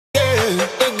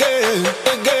again.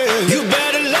 You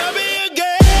better love me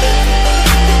again.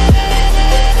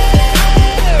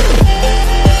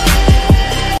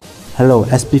 Hello,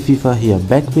 SP FIFA here,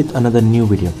 back with another new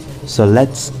video. So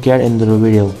let's get into the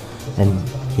video. And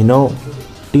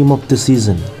team of the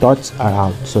season thoughts are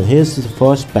out. So here's the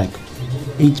first pack.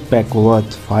 Each pack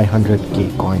worth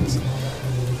 500k coins,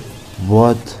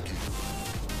 worth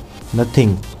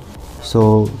nothing.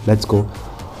 So let's go,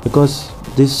 because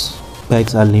these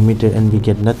packs are limited and we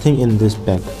get nothing in this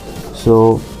pack.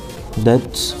 So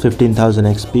that's 15,000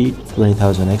 XP,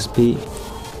 20,000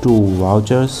 XP, 2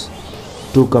 vouchers,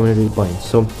 2 community points.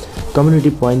 So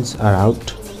community points are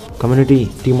out, community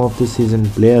team of the season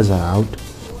players are out,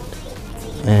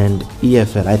 and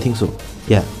EFL, I think so,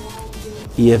 yeah,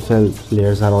 EFL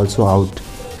players are also out.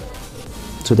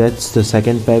 So that's the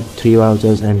second pack, 3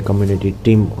 vouchers and community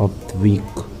team of the week,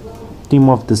 team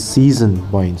of the season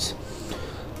points.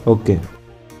 Okay,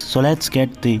 so let's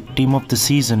get the team of the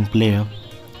season player,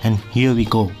 and here we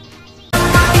go.